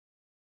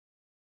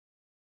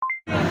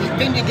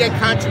then you get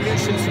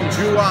contributions from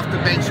Drew off the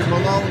bench and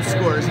Malone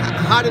scores.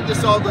 How did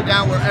this all go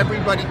down where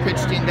everybody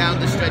pitched in down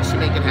the stretch to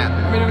make it happen?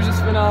 I mean, it was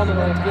just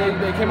phenomenal.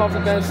 They came off the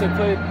bench, they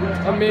played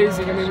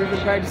amazing. I mean, we've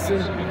been practicing,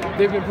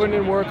 they've been putting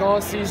in work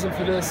all season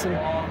for this, and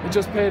it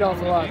just paid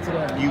off a lot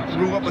today. You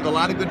grew up with a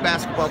lot of good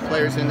basketball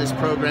players in this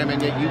program,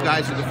 and yet you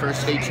guys are the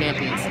first state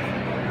champions.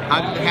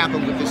 How did it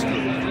happen with this group?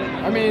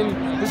 I mean,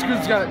 this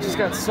group's just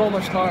got so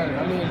much heart.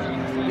 I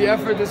mean, the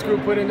effort this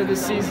group put into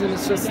this season,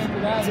 it's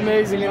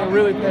amazing, and it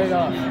really paid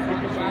off.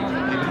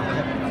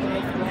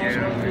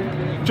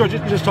 George,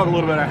 just talk a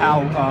little bit about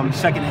how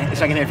second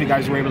half you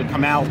guys were able to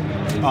come out.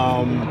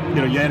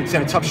 You know, you had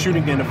a tough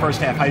shooting in the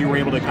first half. How you were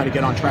able to kind of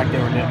get on track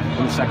there in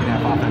the second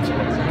half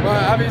offensively?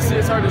 Well, obviously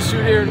it's hard to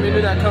shoot here, and we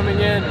knew that coming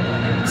in.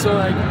 So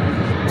like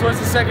towards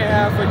the second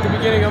half, like the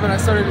beginning of it, I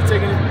started to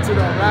take it to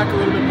the rack a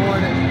little bit more,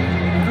 and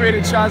it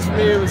created shots for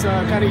me. It was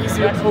kind of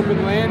easy to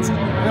open lanes. And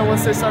then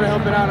once they started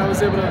helping out, I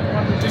was able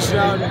to dish it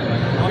out.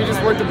 And we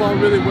just worked the ball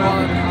really well.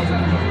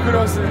 And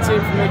kudos to the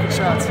team for making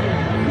shots.